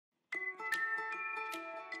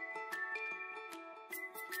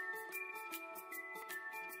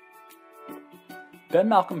Ben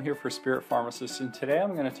Malcolm here for Spirit Pharmacist, and today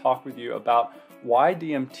I'm going to talk with you about why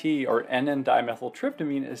DMT, or N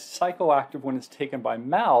N-dimethtyltryptamine, is psychoactive when it's taken by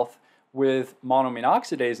mouth with monoamine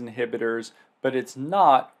oxidase inhibitors, but it's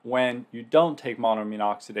not when you don't take monoamine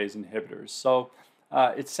oxidase inhibitors. So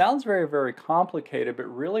it sounds very, very complicated, but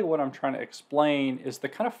really what I'm trying to explain is the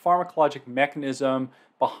kind of pharmacologic mechanism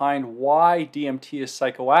behind why DMT is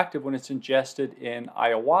psychoactive when it's ingested in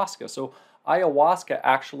ayahuasca. So ayahuasca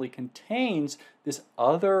actually contains this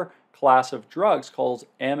other class of drugs called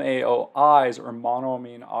MAOIs, or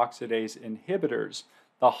monoamine oxidase inhibitors.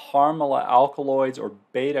 The harmala alkaloids or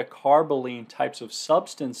beta carboline types of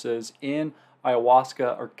substances in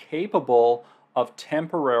ayahuasca are capable of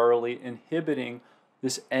temporarily inhibiting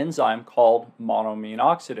this enzyme called monoamine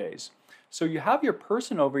oxidase. So you have your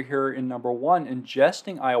person over here in number one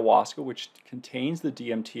ingesting ayahuasca, which contains the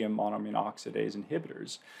DMT and monoamine oxidase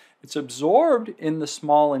inhibitors. It's absorbed in the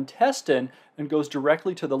small intestine and goes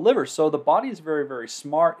directly to the liver. So the body is very, very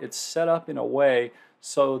smart. It's set up in a way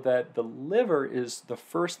so that the liver is the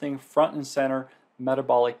first thing front and center,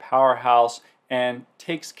 metabolic powerhouse, and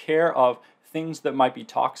takes care of things that might be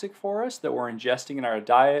toxic for us that we're ingesting in our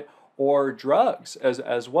diet, or drugs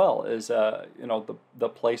as well as the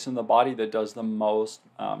place in the body that does the most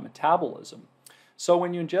metabolism. So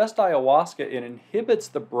when you ingest ayahuasca, it inhibits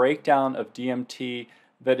the breakdown of DMT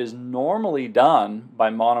that is normally done by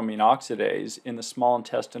monoamine oxidase in the small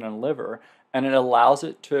intestine and liver, and it allows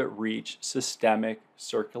it to reach systemic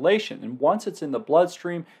circulation. And once it's in the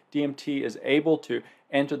bloodstream, DMT is able to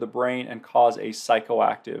enter the brain and cause a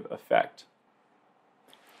psychoactive effect.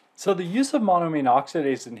 So the use of monoamine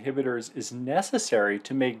oxidase inhibitors is necessary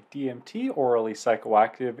to make DMT orally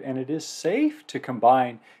psychoactive, and it is safe to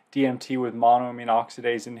combine DMT with monoamine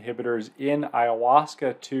oxidase inhibitors in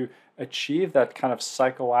ayahuasca to achieve that kind of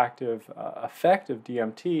psychoactive effect of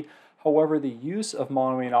DMT. However, the use of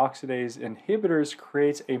monoamine oxidase inhibitors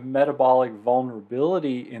creates a metabolic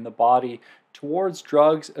vulnerability in the body towards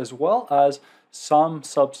drugs as well as some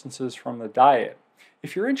substances from the diet.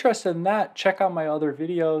 If you're interested in that, check out my other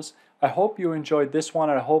videos. I hope you enjoyed this one,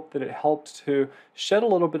 and I hope that it helped to shed a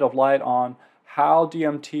little bit of light on how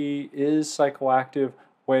DMT is psychoactive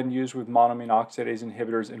when used with monoamine oxidase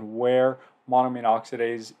inhibitors, and where monoamine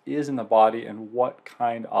oxidase is in the body and what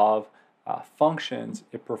kind of functions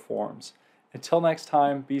it performs. Until next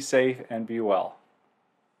time, be safe and be well.